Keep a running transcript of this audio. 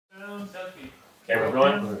Okay, we're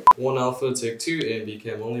going. 1 alpha, take 2, A and B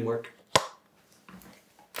cam only, mark.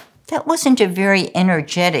 That wasn't a very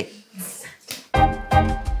energetic.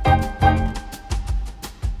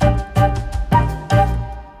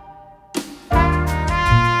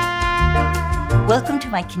 Welcome to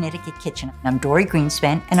my Connecticut kitchen. I'm Dorie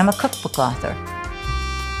Greenspan, and I'm a cookbook author.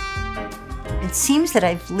 It seems that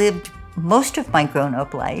I've lived most of my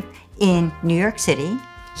grown-up life in New York City,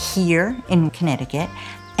 here in Connecticut,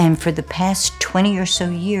 and for the past 20 or so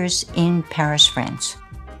years in Paris, France.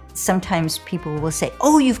 Sometimes people will say,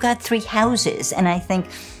 oh, you've got 3 houses. And I think,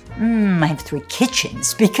 I have 3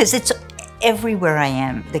 kitchens, because it's everywhere I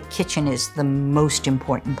am. The kitchen is the most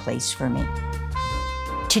important place for me.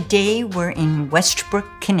 Today we're in Westbrook,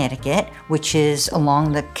 Connecticut, which is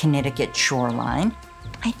along the Connecticut shoreline.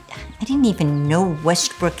 I didn't even know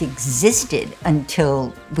Westbrook existed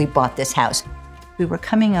until we bought this house. We were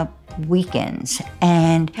coming up weekends,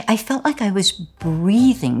 and I felt like I was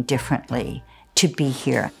breathing differently to be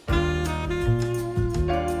here.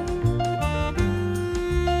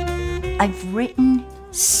 I've written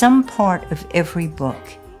some part of every book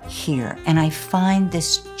here, and I find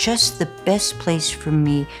this just the best place for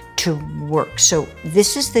me to work. So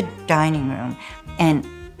this is the dining room, and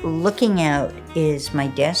looking out is my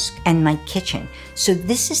desk and my kitchen. So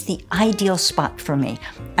this is the ideal spot for me.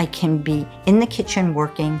 I can be in the kitchen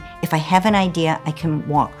working. If I have an idea, I can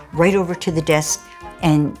walk right over to the desk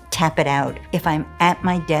and tap it out. If I'm at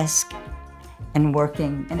my desk and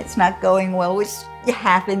working and it's not going well, which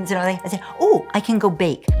happens, and I say, oh, I can go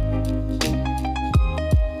bake.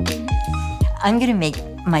 I'm gonna make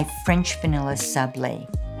my French vanilla sablé.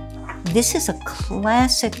 This is a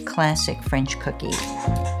classic French cookie.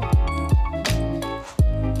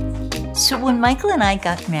 So when Michael and I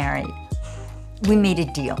got married, we made a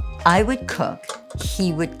deal. I would cook,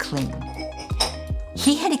 he would clean.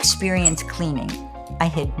 He had experience cleaning. I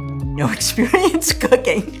had no experience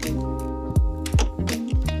cooking.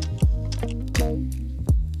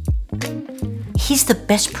 He's the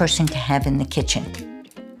best person to have in the kitchen.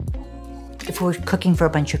 If we're cooking for a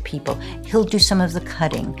bunch of people, he'll do some of the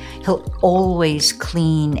cutting. He'll always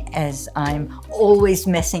clean as I'm always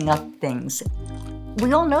messing up things.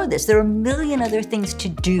 We all know this. There are a million other things to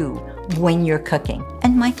do when you're cooking,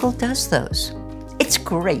 and Michael does those. It's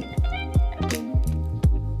great.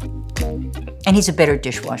 And he's a better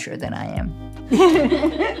dishwasher than I am.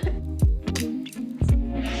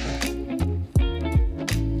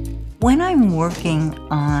 When I'm working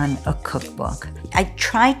on a cookbook, I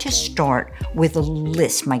try to start with a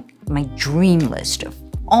list, my dream list of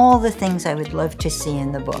all the things I would love to see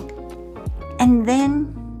in the book. And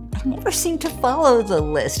then I never seem to follow the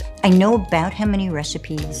list. I know about how many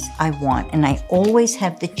recipes I want, and I always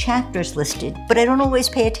have the chapters listed, but I don't always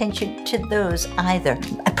pay attention to those either.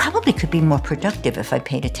 I probably could be more productive if I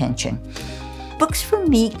paid attention. Books for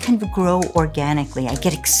me kind of grow organically. I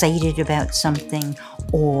get excited about something,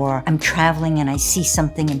 or I'm traveling and I see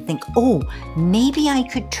something and think, oh, maybe I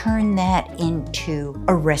could turn that into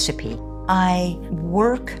a recipe. I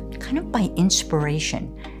work kind of by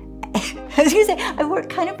inspiration. I was gonna say, I work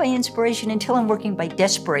kind of by inspiration until I'm working by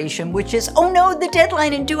desperation, which is, oh no, the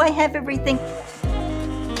deadline, and do I have everything?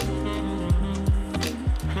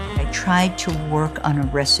 I try to work on a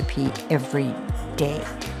recipe every day.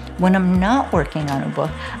 When I'm not working on a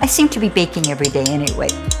book, I seem to be baking every day anyway.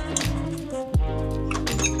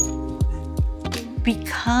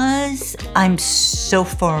 Because I'm so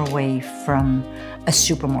far away from a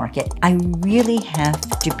supermarket, I really have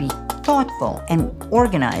to be thoughtful and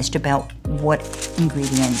organized about what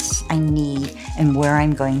ingredients I need and where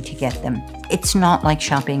I'm going to get them. It's not like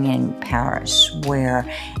shopping in Paris, where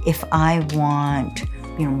if I want,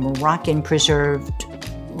 Moroccan preserved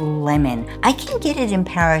lemon, I can get it in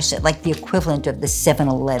Paris at like the equivalent of the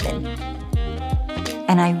 7-Eleven.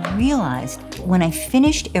 And I realized when I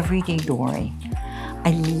finished Everyday Dorie,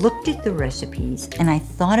 I looked at the recipes and I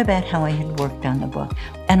thought about how I had worked on the book,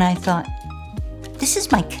 and I thought, this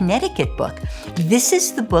is my Connecticut book. This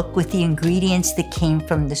is the book with the ingredients that came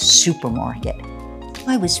from the supermarket.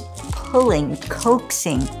 I was pulling,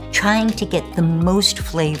 coaxing, trying to get the most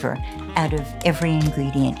flavor out of every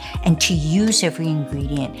ingredient and to use every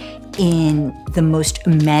ingredient in the most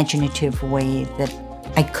imaginative way that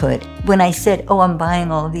I could. When I said, oh, I'm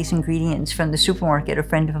buying all of these ingredients from the supermarket, a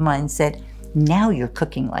friend of mine said, now you're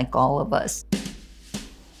cooking like all of us.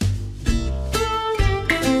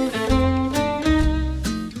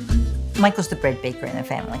 Michael's the bread baker in the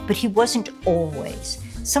family, but he wasn't always.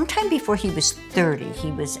 Sometime before he was 30,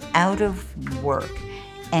 he was out of work,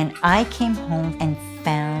 and I came home and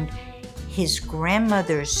found his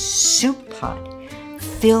grandmother's soup pot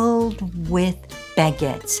filled with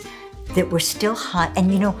baguettes that were still hot.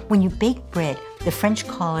 And you know, when you bake bread, the French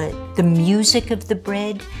call it the music of the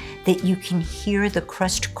bread, that you can hear the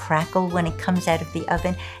crust crackle when it comes out of the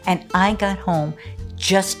oven. And I got home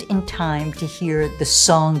just in time to hear the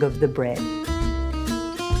song of the bread.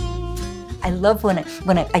 I love when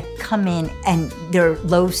I come in and there are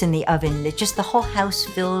loaves in the oven, that just the whole house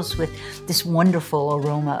fills with this wonderful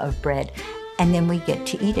aroma of bread. And then we get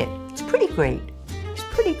to eat it. It's pretty great. It's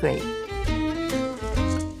pretty great.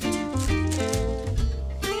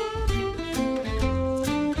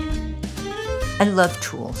 I love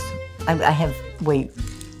tools. I have way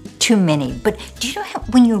too many. But do you know how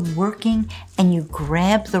when you're working and you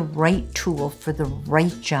grab the right tool for the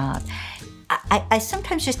right job, I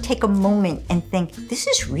sometimes just take a moment and think, this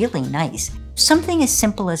is really nice. Something as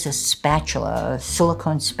simple as a spatula, a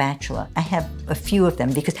silicone spatula. I have a few of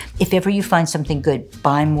them because if ever you find something good,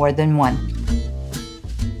 buy more than one.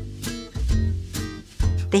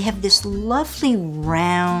 They have this lovely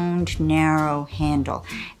round, narrow handle.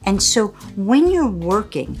 And so when you're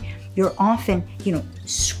working, you're often,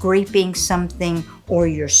 scraping something or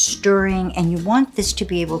you're stirring, and you want this to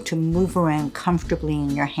be able to move around comfortably in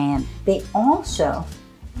your hand. They also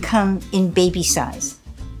come in baby size.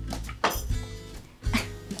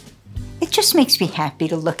 It just makes me happy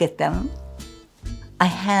to look at them. I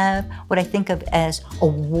have what I think of as a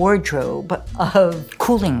wardrobe of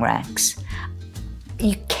cooling racks.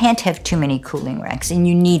 You can't have too many cooling racks, and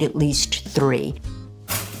you need at least 3.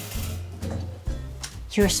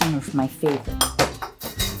 Here are some of my favorites.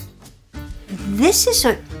 This is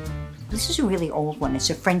a really old one. It's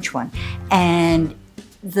a French one, and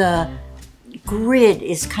the grid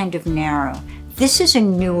is kind of narrow. This is a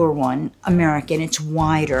newer one, American. It's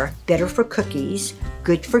wider, better for cookies,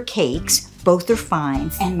 good for cakes. Both are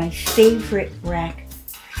fine. And my favorite rack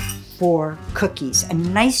for cookies, a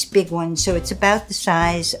nice big one, so it's about the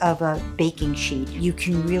size of a baking sheet. You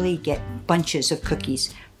can really get bunches of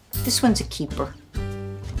cookies. This one's a keeper.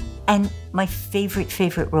 And my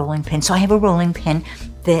favorite rolling pin. So I have a rolling pin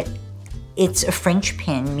that it's a French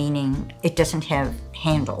pin, meaning it doesn't have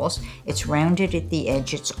handles. It's rounded at the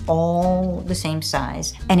edge. It's all the same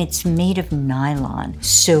size, and it's made of nylon,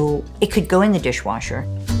 so it could go in the dishwasher.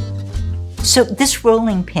 So this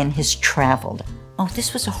rolling pin has traveled. Oh,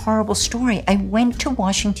 this was a horrible story. I went to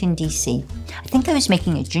Washington, D.C. I think I was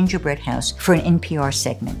making a gingerbread house for an NPR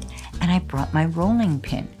segment, and I brought my rolling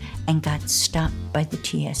pin and got stopped by the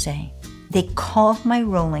TSA. They called my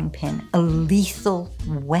rolling pin a lethal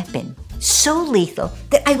weapon. So lethal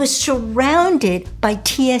that I was surrounded by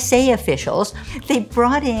TSA officials. They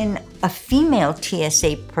brought in a female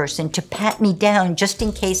TSA person to pat me down just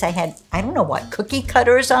in case I had, I don't know what, cookie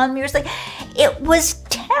cutters on me or something. It was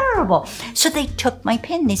terrible. So they took my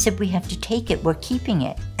pin. They said, we have to take it. We're keeping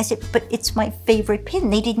it. I said, but it's my favorite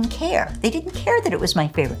pin. They didn't care. They didn't care that it was my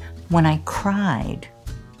favorite. When I cried,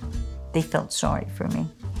 they felt sorry for me.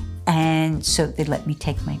 And so they let me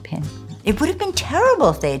take my pin. It would have been terrible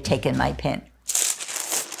if they had taken my pin.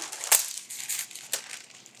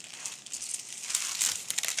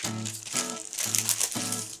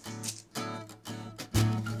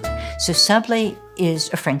 So sablé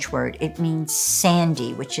is a French word. It means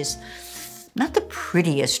sandy, which is not the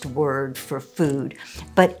prettiest word for food,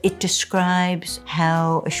 but it describes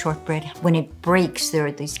how a shortbread, when it breaks, there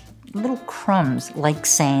are these little crumbs like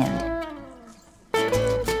sand.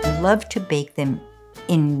 I love to bake them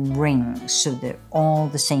in rings so they're all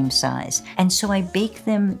the same size. And so I bake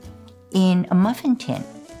them in a muffin tin.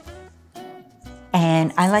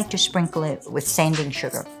 And I like to sprinkle it with sanding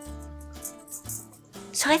sugar.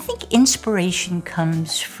 So I think inspiration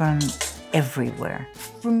comes from everywhere.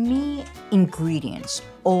 For me, ingredients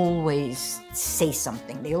always say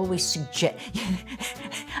something. They always suggest.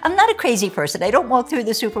 I'm not a crazy person. I don't walk through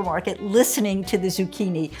the supermarket listening to the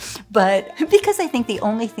zucchini, but because I think the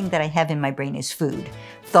only thing that I have in my brain is food.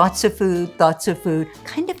 Thoughts of food,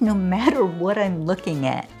 kind of no matter what I'm looking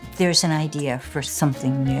at, there's an idea for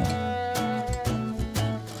something new.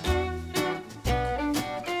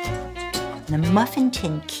 The muffin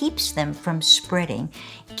tin keeps them from spreading,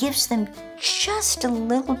 gives them just a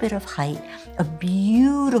little bit of height, a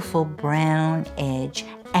beautiful brown edge,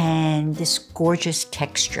 and this gorgeous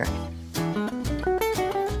texture.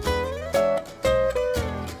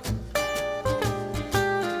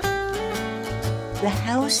 The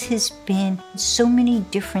house has been so many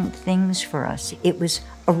different things for us. It was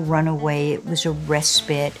a runaway, it was a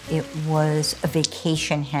respite, it was a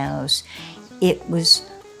vacation house, it was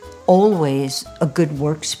always a good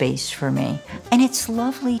workspace for me. And it's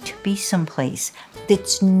lovely to be someplace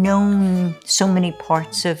that's known so many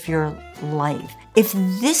parts of your life, If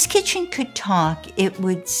this kitchen could talk, it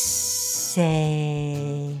would say,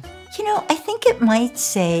 you know, I think it might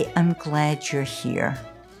say, I'm glad you're here.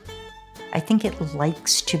 I think it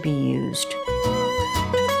likes to be used.